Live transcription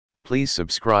Please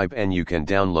subscribe and you can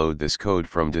download this code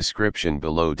from description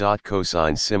below.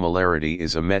 Cosine similarity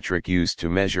is a metric used to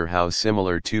measure how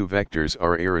similar two vectors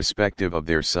are irrespective of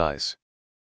their size.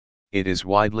 It is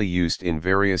widely used in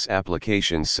various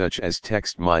applications such as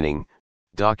text mining,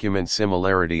 document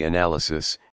similarity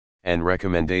analysis, and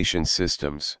recommendation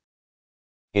systems.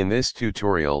 In this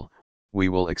tutorial, we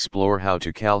will explore how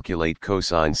to calculate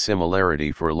cosine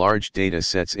similarity for large data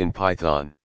sets in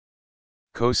Python.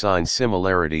 Cosine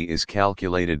similarity is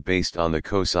calculated based on the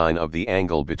cosine of the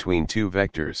angle between two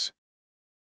vectors.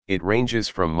 It ranges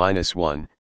from -1,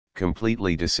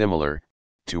 completely dissimilar,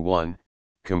 to 1,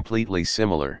 completely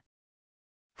similar.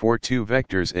 For two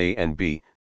vectors A and B,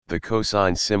 the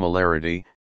cosine similarity,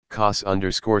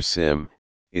 cos_sim,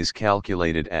 is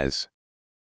calculated as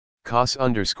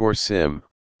cos_sim,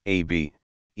 AB,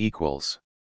 equals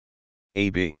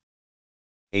AB.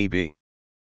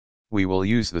 We will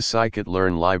use the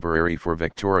scikit-learn library for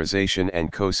vectorization and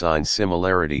cosine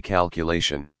similarity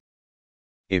calculation.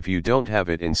 If you don't have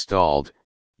it installed,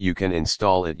 you can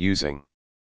install it using.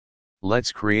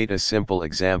 Let's create a simple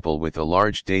example with a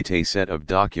large dataset of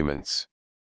documents.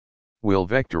 We'll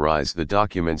vectorize the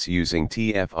documents using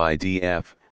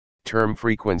TF-IDF, term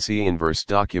frequency inverse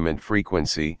document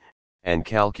frequency, and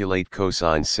calculate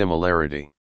cosine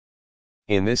similarity.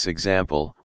 In this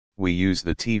example, we use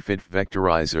the tfit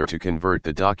vectorizer to convert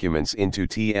the documents into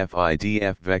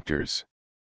TF-IDF vectors.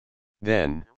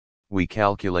 Then, we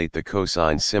calculate the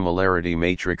cosine similarity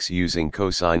matrix using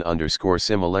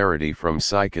cosine_similarity from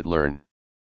scikit-learn.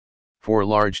 For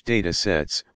large data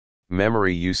sets,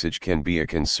 memory usage can be a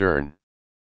concern.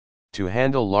 To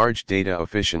handle large data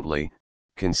efficiently,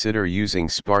 consider using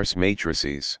sparse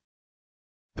matrices.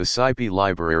 The scipy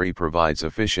library provides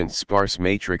efficient sparse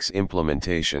matrix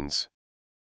implementations.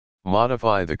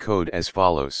 Modify the code as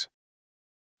follows.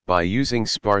 By using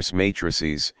sparse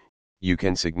matrices, you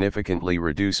can significantly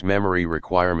reduce memory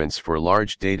requirements for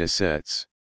large data sets.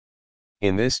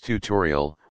 In this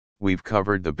tutorial, we've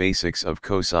covered the basics of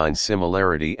cosine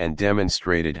similarity and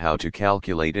demonstrated how to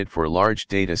calculate it for large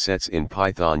data sets in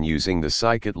Python using the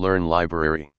scikit-learn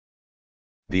library.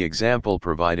 The example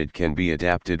provided can be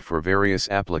adapted for various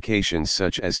applications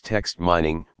such as text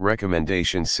mining,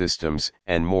 recommendation systems,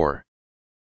 and more.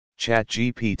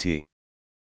 ChatGPT